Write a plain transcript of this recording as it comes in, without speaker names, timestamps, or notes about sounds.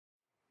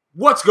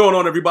What's going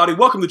on, everybody?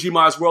 Welcome to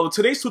GmiasWorld. And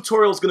today's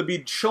tutorial is going to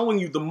be showing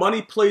you the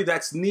money play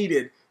that's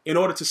needed in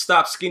order to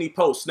stop skinny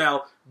posts.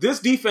 Now, this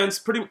defense,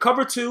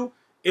 cover 2,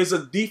 is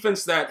a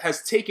defense that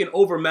has taken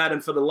over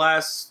Madden for the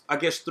last, I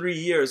guess, 3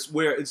 years,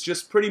 where it's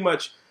just pretty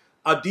much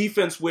a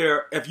defense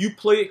where if you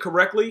play it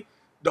correctly,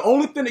 the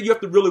only thing that you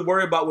have to really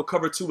worry about with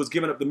cover 2 is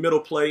giving up the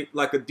middle play,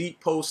 like a deep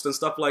post and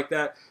stuff like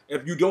that,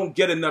 if you don't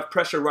get enough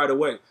pressure right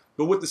away.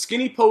 But with the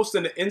skinny post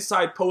and the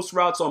inside post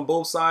routes on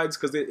both sides,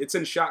 because it's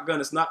in shotgun,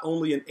 it's not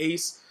only an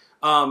ace,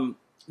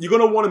 you're going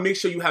to want to make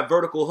sure you have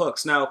vertical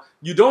hooks. Now,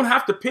 you don't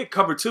have to pick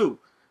cover 2,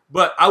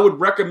 but I would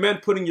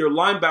recommend putting your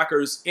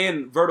linebackers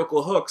in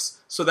vertical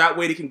hooks so that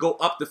way they can go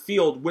up the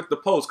field with the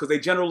post, because they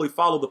generally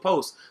follow the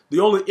post. The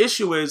only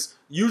issue is,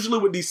 usually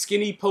with these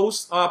skinny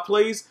post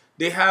plays,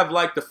 they have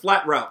like the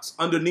flat routes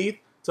underneath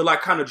to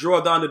like kind of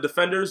draw down the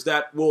defenders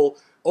that will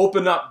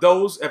open up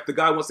those if the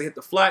guy wants to hit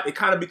the flat. It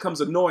kind of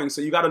becomes annoying, so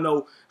you got to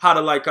know how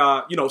to like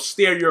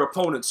stare your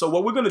opponent. So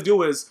what we're going to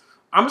do is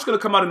I'm just going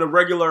to come out in a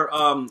regular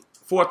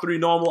 4-3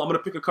 normal. I'm going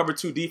to pick a cover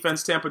 2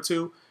 defense, Tampa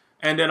 2,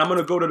 and then I'm going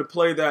to go to the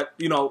play that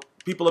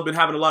people have been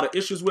having a lot of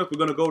issues with. We're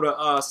going to go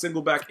to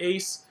single back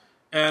ace,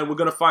 and we're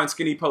going to find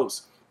skinny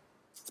post.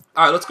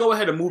 All right, let's go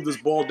ahead and move this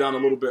ball down a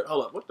little bit.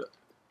 Hold up,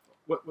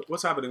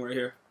 what's happening right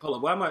here? Hold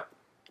up, why am I?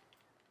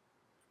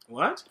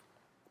 What?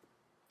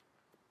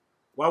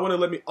 Why wouldn't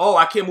it let me? Oh,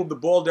 I can't move the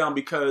ball down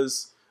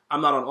because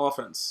I'm not on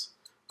offense.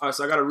 All right,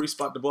 so I got to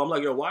respot the ball. I'm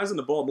like, yo, why isn't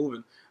the ball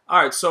moving?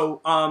 All right, so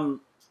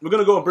we're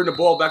going to go and bring the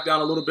ball back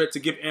down a little bit to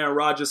give Aaron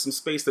Rodgers some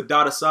space to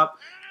dot us up.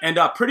 And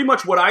pretty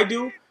much what I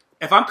do,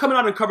 if I'm coming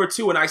out in cover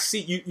 2 and I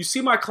see, you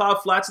see my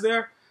cloud flats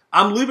there?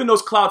 I'm leaving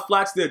those cloud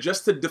flats there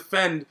just to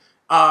defend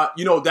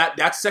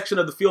that section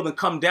of the field and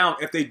come down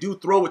if they do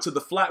throw it to the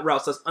flat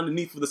routes that's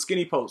underneath for the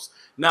skinny post.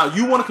 Now,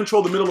 you want to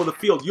control the middle of the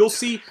field. You'll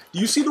see, do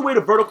you see the way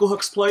the vertical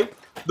hooks play?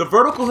 The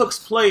vertical hooks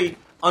play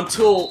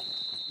until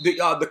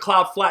the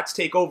cloud flats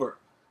take over.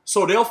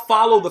 So they'll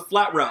follow the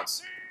flat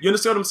routes. You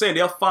understand what I'm saying?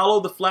 They'll follow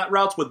the flat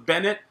routes with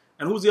Bennett,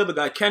 and who's the other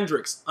guy?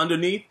 Kendricks,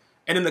 underneath.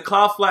 And then the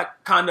cloud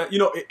flat kind of,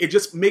 it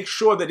just makes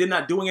sure that they're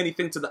not doing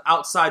anything to the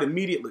outside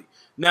immediately.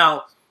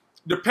 Now,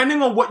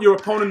 depending on what your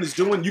opponent is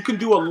doing, you can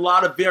do a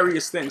lot of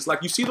various things.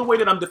 Like, you see the way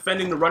that I'm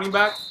defending the running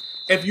back?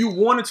 If you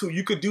wanted to,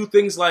 you could do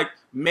things like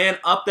man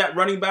up that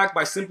running back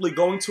by simply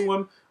going to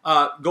him,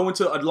 going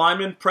to a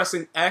lineman,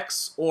 pressing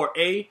X or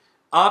A,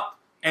 up,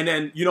 and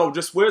then,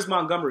 just, where's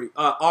Montgomery?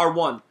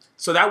 R1.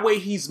 So that way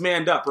he's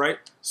manned up, right?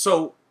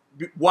 So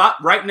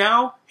right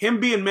now, him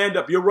being manned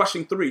up, you're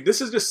rushing 3. This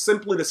is just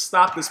simply to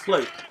stop this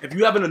play. If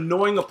you have an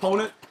annoying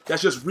opponent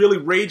that's just really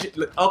raging,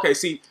 okay,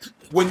 see,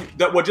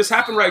 what just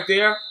happened right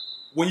there,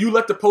 when you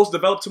let the post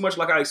develop too much,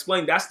 like I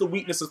explained, that's the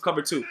weakness of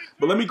cover 2.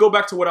 But let me go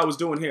back to what I was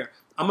doing here.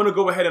 I'm going to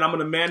go ahead and I'm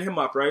going to man him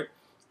up, right?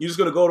 You're just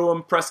going to go to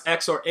him, press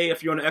X or A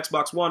if you're on the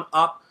Xbox One,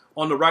 up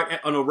on the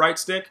right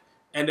stick,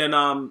 and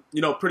then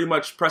pretty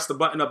much press the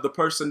button of the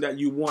person that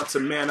you want to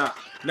man up.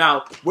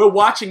 Now, we're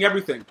watching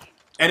everything.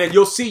 And then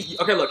you'll see,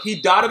 okay, look, he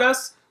dotted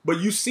us, but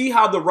you see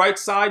how the right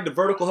side, the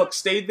vertical hook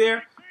stayed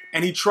there,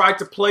 and he tried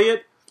to play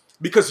it,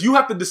 because you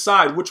have to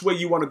decide which way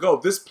you want to go.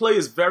 This play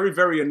is very,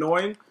 very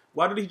annoying.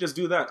 Why did he just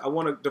do that? I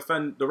want to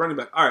defend the running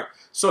back. All right,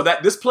 so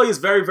this play is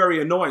very,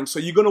 very annoying. So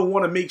you're going to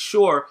want to make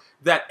sure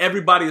that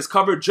everybody is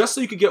covered just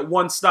so you can get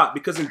one stop.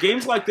 Because in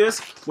games like this,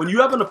 when you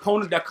have an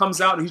opponent that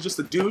comes out and he's just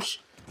a douche,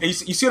 and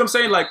you see what I'm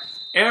saying? Like,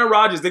 Aaron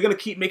Rodgers, they're going to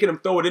keep making him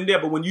throw it in there,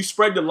 but when you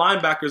spread the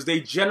linebackers,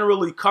 they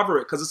generally cover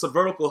it because it's a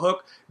vertical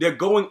hook. They're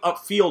going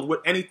upfield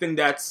with anything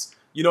that's,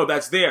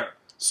 that's there.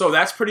 So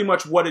that's pretty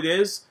much what it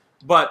is.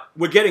 But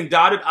we're getting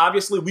dotted.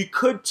 Obviously, we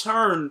could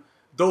turn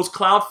those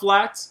cloud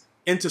flats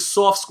into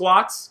soft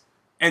squats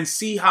and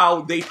see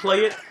how they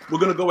play it. We're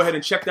going to go ahead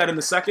and check that in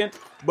a second.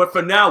 But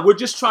for now, we're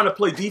just trying to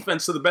play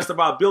defense to the best of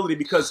our ability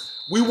because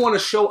we want to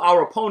show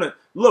our opponent,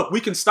 look, we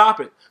can stop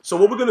it. So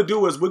what we're going to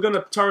do is we're going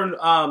to turn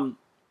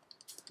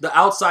the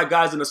outside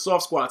guys into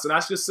soft squats. And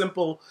that's just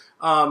simple,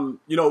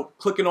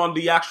 clicking on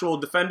the actual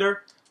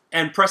defender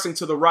and pressing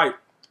to the right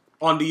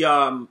on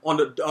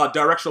the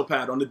directional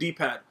pad, on the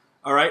D-pad.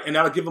 All right, and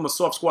that'll give them a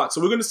soft squat.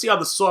 So we're going to see how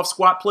the soft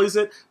squat plays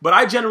it, but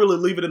I generally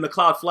leave it in the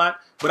cloud flat,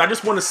 but I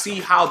just want to see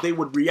how they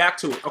would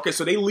react to it. Okay,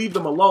 so they leave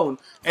them alone,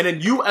 and then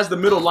you as the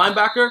middle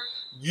linebacker,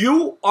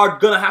 you are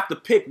going to have to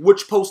pick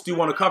which post you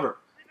want to cover.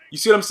 You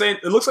see what I'm saying?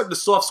 It looks like the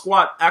soft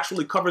squat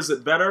actually covers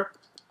it better.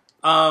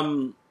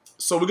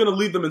 So we're going to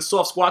leave them in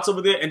soft squats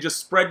over there and just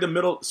spread the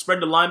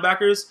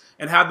linebackers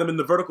and have them in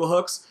the vertical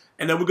hooks,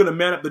 and then we're going to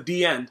man up the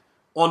D end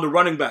on the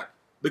running back,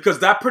 because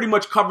that pretty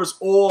much covers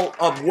all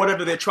of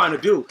whatever they're trying to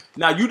do.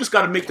 Now, you just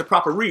got to make the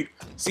proper read.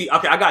 See,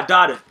 okay, I got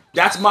dotted.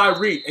 That's my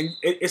read, and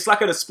it's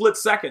like at a split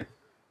second.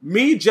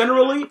 Me,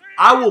 generally,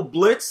 I will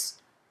blitz,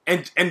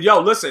 and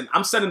yo, listen,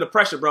 I'm sending the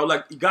pressure, bro.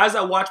 Like, guys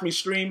that watch me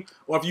stream,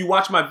 or if you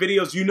watch my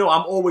videos, you know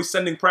I'm always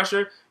sending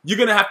pressure. You're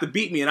going to have to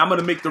beat me, and I'm going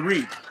to make the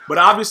read. But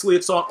obviously,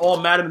 it's on all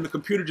Madden, and the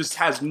computer just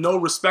has no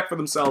respect for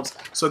themselves,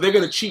 so they're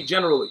going to cheat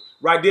generally.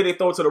 Right there, they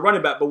throw it to the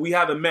running back, but we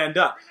have him manned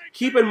up.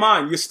 keep in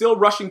mind, you're still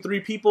rushing 3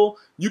 people.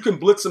 You can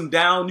blitz them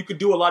down. You can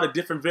do a lot of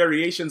different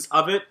variations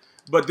of it.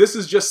 But this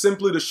is just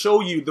simply to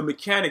show you the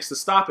mechanics to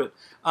stop it.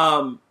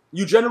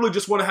 You generally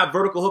just want to have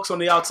vertical hooks on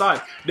the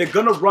outside. They're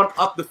going to run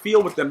up the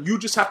field with them. You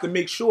just have to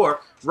make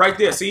sure, right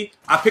there, see,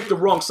 I picked the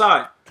wrong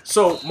side.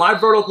 So my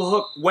vertical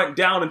hook went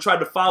down and tried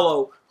to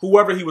follow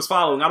whoever he was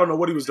following. I don't know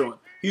what he was doing.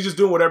 He's just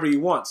doing whatever he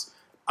wants.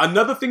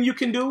 Another thing you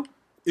can do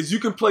is you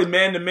can play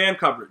man-to-man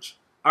coverage.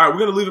 All right, we're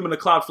going to leave him in the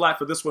cloud flat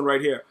for this one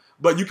right here.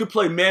 But you can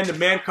play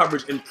man-to-man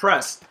coverage and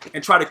press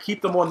and try to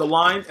keep them on the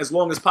line as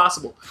long as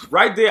possible.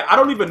 Right there, I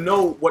don't even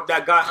know what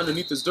that guy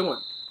underneath is doing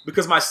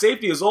because my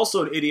safety is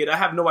also an idiot. I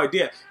have no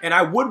idea. And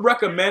I would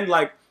recommend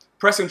like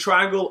pressing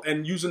triangle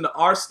and using the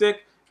R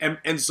stick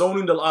and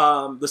zoning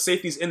the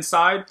safeties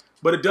inside,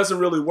 but it doesn't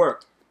really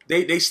work.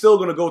 They still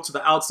going to go to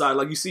the outside.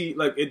 Like you see,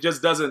 like it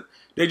just doesn't,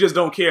 they just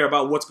don't care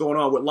about what's going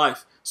on with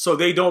life. So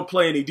they don't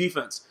play any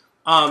defense.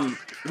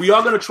 We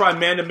are going to try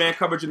man-to-man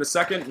coverage in a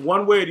second.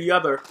 One way or the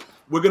other,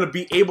 we're going to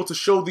be able to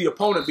show the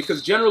opponent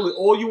because generally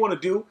all you want to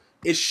do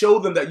is show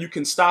them that you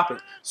can stop it.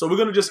 So we're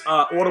going to just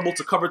audible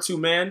to cover 2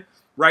 man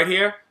right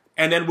here,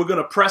 and then we're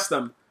going to press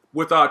them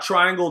with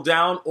triangle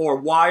down or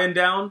Y and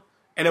down,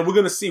 and then we're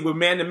going to see with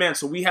man-to-man.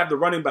 So we have the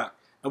running back,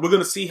 and we're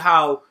going to see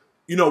how,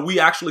 you know, we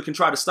actually can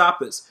try to stop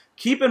this.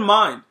 Keep in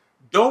mind,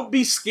 don't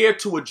be scared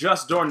to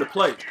adjust during the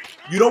play.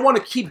 You don't want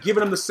to keep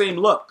giving him the same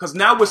look because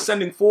now we're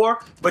sending 4,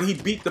 but he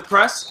beat the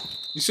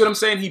press. You see what I'm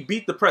saying? He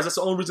beat the press. That's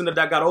the only reason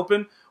that got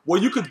open.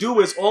 What you could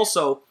do is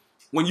also,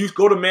 when you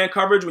go to man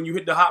coverage, when you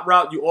hit the hot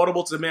route, you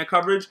audible to the man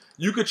coverage,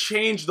 you could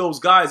change those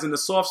guys into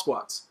soft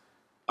squats.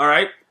 All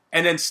right?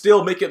 And then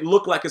still make it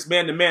look like it's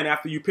man-to-man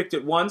after you picked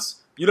it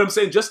once. You know what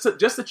I'm saying? Just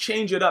to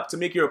change it up to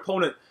make your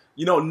opponent,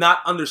 you know, not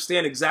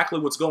understand exactly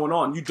what's going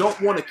on. You don't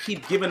want to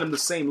keep giving them the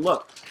same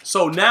look.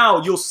 So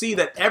now you'll see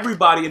that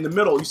everybody in the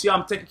middle, you see how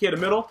I'm taking care of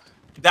the middle?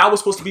 That was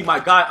supposed to be my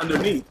guy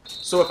underneath.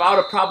 So if I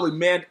would have probably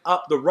manned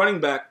up the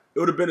running back, it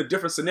would have been a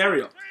different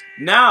scenario.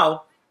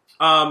 Now,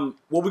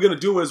 what we're going to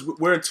do is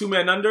we're in 2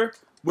 man under.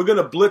 We're going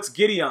to blitz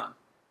Gideon.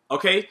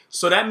 Okay?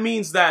 So that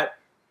means that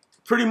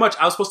pretty much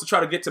I was supposed to try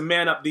to get to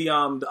man up the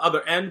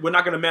other end. We're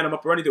not going to man him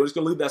up or anything. We're just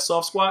going to leave that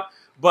soft squat.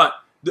 But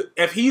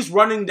if he's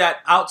running that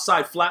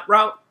outside flat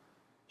route,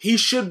 he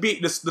should be,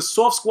 the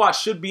soft squat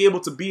should be able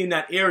to be in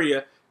that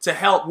area to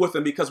help with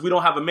him because we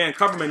don't have a man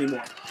cover him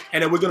anymore.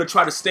 And then we're going to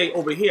try to stay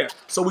over here.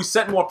 So we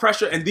set more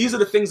pressure, and these are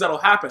the things that will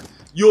happen.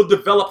 You'll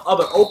develop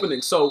other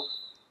openings. So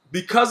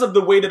because of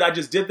the way that I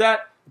just did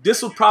that,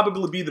 this will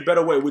probably be the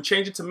better way. We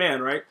change it to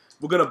man, right?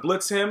 We're going to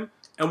blitz him,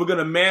 and we're going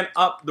to man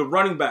up the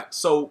running back.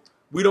 So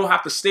we don't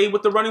have to stay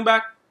with the running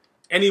back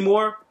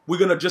anymore. We're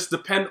going to just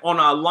depend on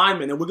our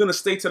alignment, and we're going to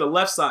stay to the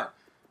left side.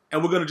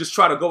 And we're going to just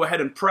try to go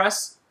ahead and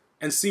press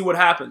and see what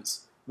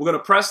happens. We're going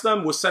to press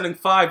them. We're sending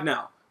 5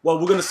 now. Well,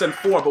 we're going to send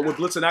 4, but we're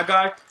blitzing that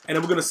guy. And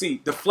then we're going to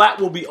see. The flat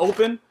will be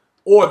open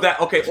or that,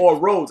 okay, or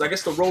roads. I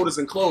guess the road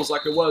isn't closed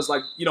like it was,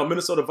 like, you know,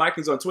 Minnesota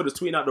Vikings on Twitter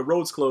tweeting out the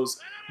roads closed,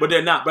 but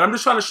they're not. But I'm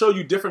just trying to show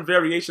you different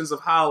variations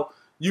of how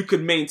you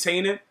could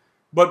maintain it.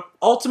 But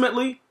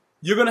ultimately,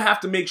 you're going to have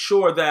to make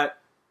sure that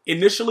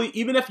initially,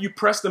 even if you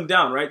press them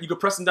down, right, you could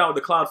press them down with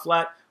the cloud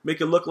flat, make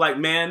it look like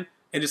man,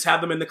 and just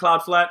have them in the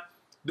cloud flat.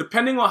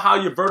 Depending on how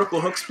your vertical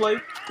hooks play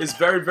is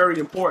very, very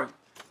important.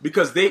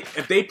 Because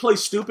if they play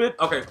stupid,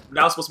 okay,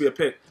 that was supposed to be a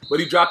pick, but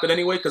he dropped it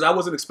anyway because I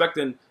wasn't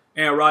expecting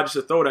Aaron Rodgers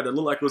to throw that. It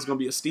looked like it was going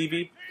to be a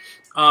Stevie.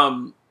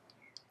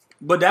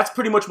 But that's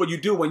pretty much what you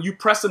do when you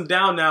press them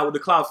down now with the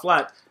cloud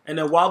flat. And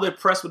then while they're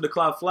pressed with the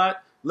cloud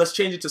flat, let's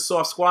change it to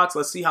soft squats.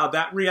 Let's see how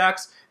that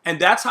reacts. And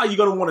that's how you're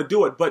going to want to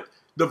do it. But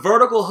the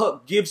vertical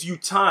hook gives you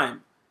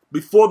time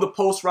before the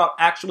post route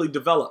actually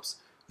develops.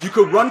 You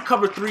could run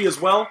cover 3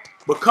 as well,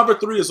 but cover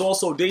 3 is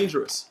also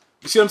dangerous.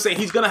 You see what I'm saying?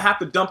 He's going to have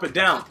to dump it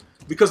down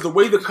because the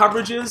way the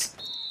coverage is,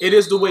 it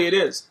is the way it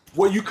is.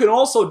 What you can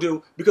also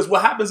do, because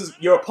what happens is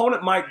your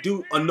opponent might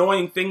do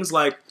annoying things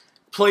like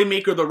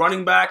playmaker the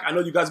running back. I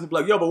know you guys will be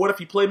like, yo, but what if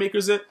he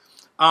playmakers it?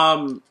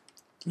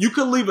 You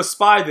could leave a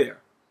spy there,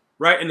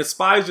 right? And the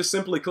spy is just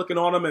simply clicking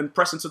on him and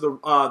pressing to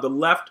the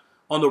left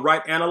on the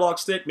right analog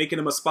stick, making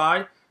him a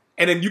spy.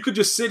 And then you could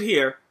just sit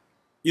here.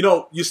 You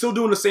know, you're still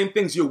doing the same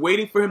things. You're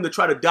waiting for him to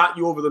try to dot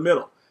you over the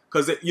middle.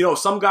 Because, you know,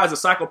 some guys are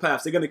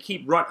psychopaths. They're going to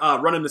keep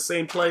running the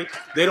same play.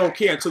 They don't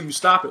care until you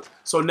stop it.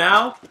 So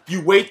now you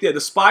wait there.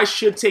 The spy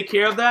should take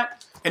care of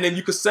that. And then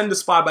you can send the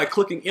spy by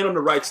clicking in on the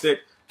right stick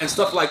and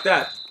stuff like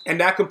that. And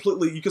that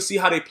completely, you can see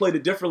how they played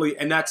it differently.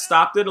 And that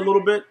stopped it a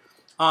little bit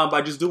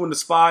by just doing the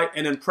spy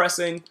and then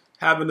pressing,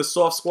 having the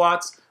soft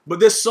squats. But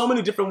there's so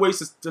many different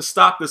ways to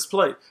stop this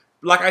play.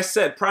 Like I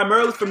said,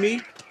 primarily for me,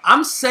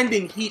 I'm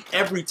sending heat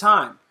every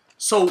time.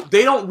 So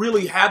they don't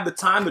really have the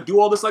time to do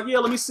all this. Like, yeah,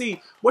 let me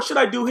see. What should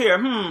I do here?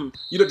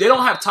 You know, they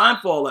don't have time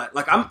for all that.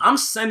 Like, I'm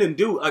sending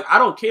dude. Like, I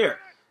don't care.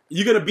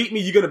 You're going to beat me.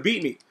 You're going to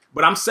beat me.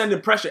 But I'm sending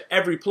pressure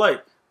every play.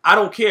 I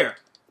don't care.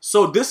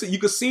 So this, you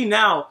can see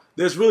now,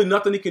 there's really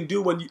nothing he can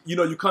do when, you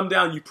know, you come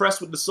down, you press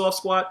with the soft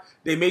squat.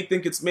 They may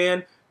think it's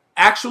man.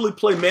 Actually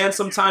play man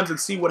sometimes and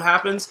see what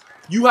happens.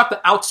 You have to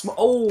outsmart.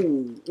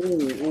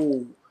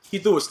 Oh. He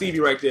threw a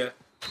Stevie right there.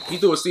 He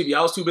threw a CD.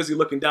 I was too busy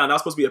looking down. That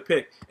was supposed to be a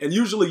pick. And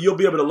usually you'll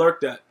be able to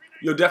lurk that.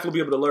 You'll definitely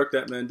be able to lurk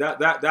that, man.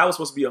 That was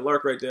supposed to be a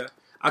lurk right there.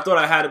 I thought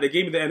I had it. They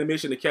gave me the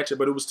animation to catch it,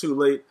 but it was too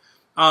late.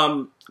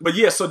 But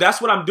yeah, so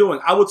that's what I'm doing.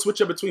 I would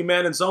switch up between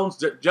man and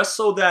zones just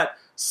so that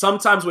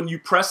sometimes when you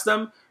press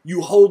them,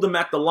 you hold them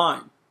at the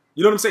line.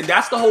 You know what I'm saying?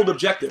 That's the whole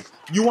objective.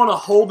 You want to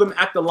hold them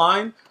at the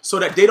line so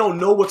that they don't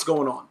know what's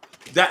going on.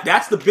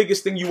 That's the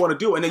biggest thing you want to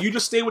do. And then you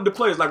just stay with the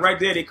players. Like right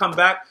there, they come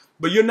back,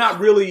 but you're not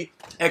really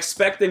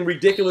expecting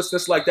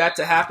ridiculousness like that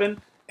to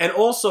happen. And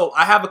also,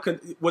 I have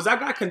was that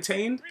guy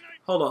contained?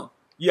 Hold on.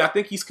 Yeah, I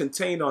think he's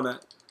contained on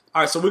that.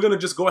 All right, so we're going to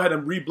just go ahead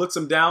and re-blitz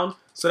him down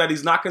so that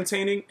he's not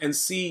containing and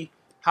see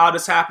how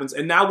this happens.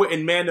 And now we're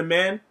in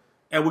man-to-man,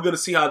 and we're going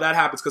to see how that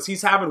happens because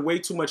he's having way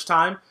too much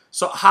time.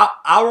 So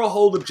our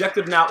whole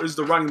objective now is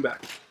the running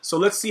back. So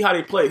let's see how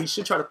they play. He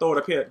should try to throw it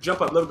up here.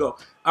 Jump up, let it go.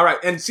 All right,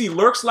 and see,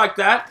 lurks like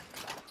that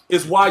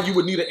is why you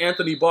would need an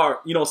Anthony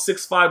Barr, you know,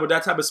 6'5" with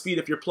that type of speed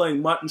if you're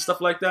playing mutt and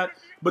stuff like that.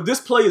 But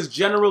this play is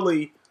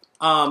generally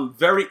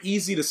very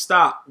easy to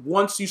stop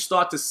once you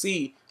start to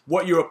see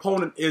what your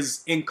opponent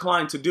is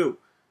inclined to do.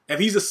 If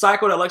he's a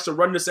psycho that likes to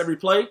run this every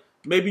play,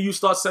 maybe you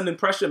start sending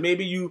pressure.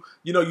 Maybe you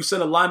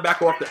send a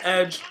linebacker off the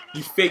edge.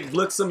 You fake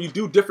blitz them. You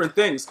do different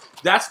things.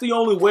 That's the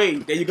only way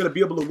that you're going to be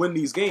able to win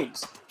these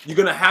games. You're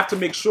going to have to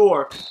make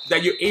sure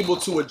that you're able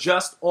to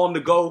adjust on the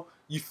go.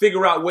 You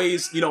figure out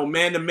ways, you know,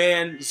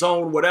 man-to-man,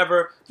 zone,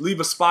 whatever. Leave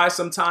a spy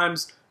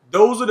sometimes.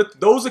 Those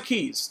are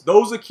keys.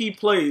 Those are key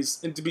plays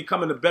into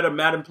becoming a better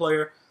Madden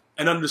player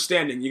and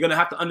understanding. You're going to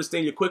have to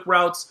understand your quick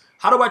routes.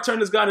 How do I turn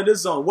this guy into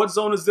this zone? What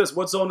zone is this?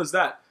 What zone is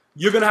that?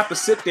 You're going to have to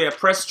sit there,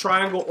 press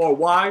triangle or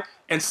Y,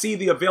 and see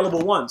the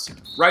available ones.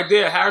 Right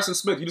there, Harrison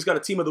Smith, you just got a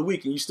team of the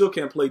week, and you still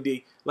can't play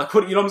D. Like,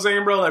 what, you know what I'm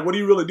saying, bro? Like, what are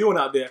you really doing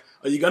out there?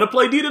 Are you going to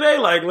play D today?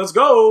 Like, let's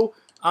go.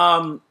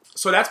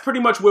 So that's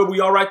pretty much where we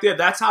are right there.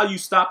 That's how you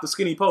stop the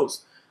skinny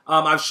post.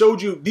 I've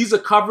showed you, these are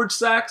coverage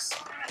sacks.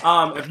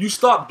 If you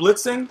start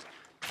blitzing,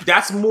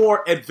 that's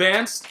more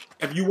advanced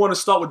if you want to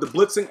start with the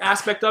blitzing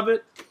aspect of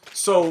it.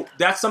 So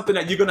that's something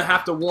that you're going to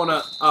have to want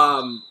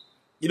to...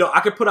 you know,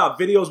 I could put out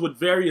videos with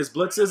various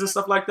blitzes and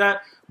stuff like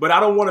that, but I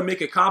don't want to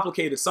make it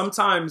complicated.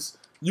 Sometimes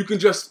you can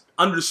just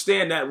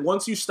understand that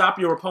once you stop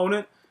your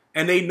opponent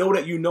and they know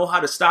that you know how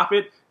to stop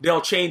it,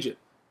 they'll change it.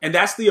 And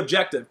that's the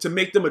objective, to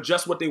make them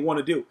adjust what they want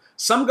to do.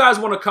 Some guys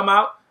want to come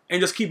out and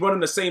just keep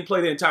running the same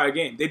play the entire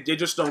game. They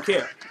just don't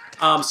care.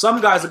 Some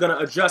guys are going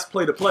to adjust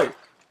play to play.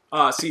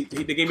 See,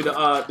 they gave me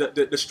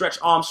the Stretch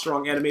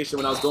Armstrong animation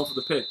when I was going for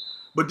the pick.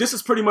 But this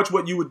is pretty much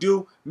what you would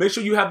do. Make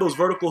sure you have those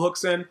vertical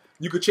hooks in.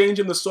 You could change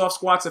them to soft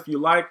squats if you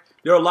like.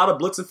 There are a lot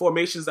of blitzing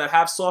formations that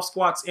have soft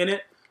squats in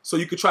it, so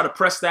you could try to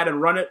press that and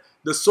run it.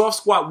 The soft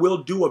squat will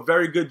do a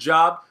very good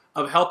job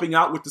of helping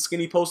out with the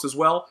skinny post as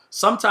well.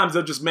 Sometimes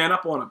they'll just man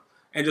up on them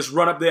and just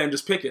run up there and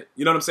just pick it.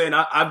 You know what I'm saying?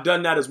 I've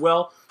done that as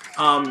well.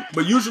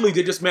 But usually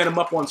they just man them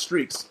up on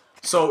streaks.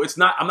 So it's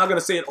not, I'm not going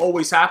to say it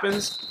always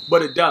happens,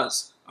 but it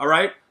does. All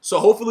right? So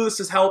hopefully this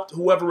has helped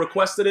whoever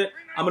requested it.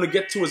 I'm going to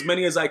get to as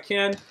many as I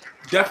can.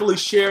 Definitely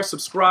share,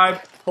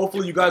 subscribe.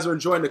 Hopefully you guys are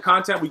enjoying the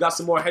content. We got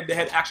some more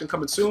head-to-head action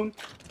coming soon.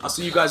 I'll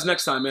see you guys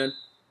next time, man.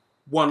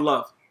 One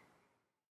love.